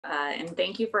And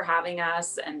thank you for having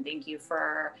us, and thank you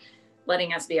for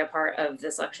letting us be a part of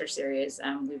this lecture series.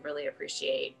 We really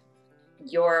appreciate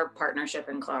your partnership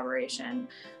and collaboration.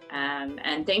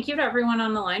 And thank you to everyone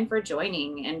on the line for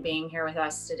joining and being here with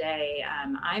us today.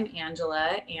 I'm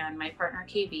Angela, and my partner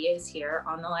KB is here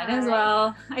on the line as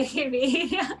well. Hi,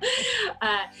 KB.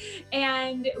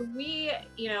 And we,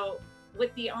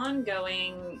 with the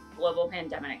ongoing global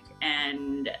pandemic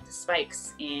and the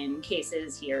spikes in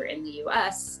cases here in the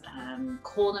US,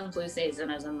 cold and flu season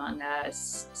is among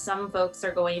us. Some folks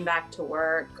are going back to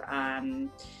work.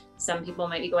 Some people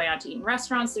might be going out to eat in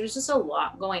restaurants. There's just a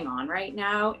lot going on right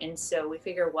now. And so we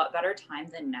figure what better time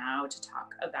than now to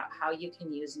talk about how you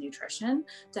can use nutrition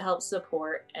to help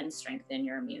support and strengthen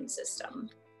your immune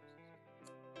system.